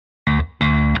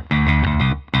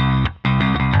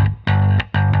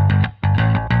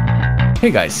Hey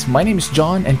guys, my name is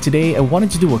John and today I wanted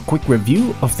to do a quick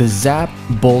review of the Zaap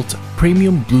Bolt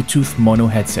Premium Bluetooth Mono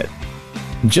headset.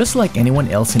 Just like anyone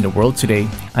else in the world today,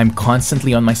 I'm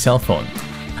constantly on my cell phone.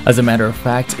 As a matter of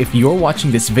fact, if you're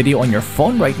watching this video on your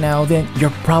phone right now, then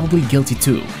you're probably guilty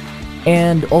too.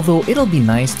 And although it'll be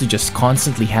nice to just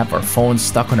constantly have our phones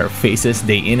stuck on our faces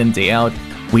day in and day out,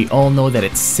 we all know that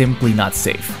it's simply not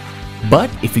safe.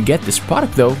 But if you get this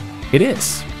product though, it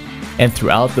is. And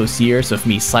throughout those years of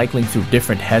me cycling through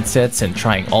different headsets and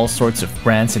trying all sorts of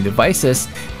brands and devices,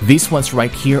 these ones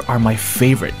right here are my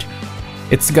favorite.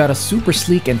 It's got a super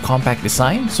sleek and compact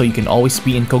design, so you can always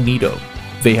be incognito.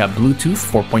 They have Bluetooth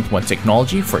 4.1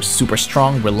 technology for super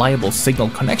strong, reliable signal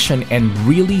connection and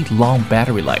really long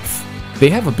battery life. They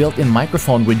have a built-in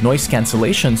microphone with noise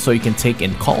cancellation so you can take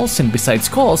in calls, and besides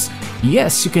calls,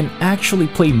 yes, you can actually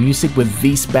play music with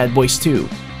these bad boys too.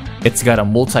 It's got a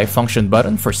multi-function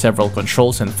button for several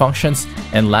controls and functions,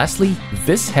 and lastly,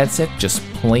 this headset just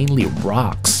plainly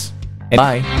rocks. And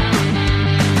bye!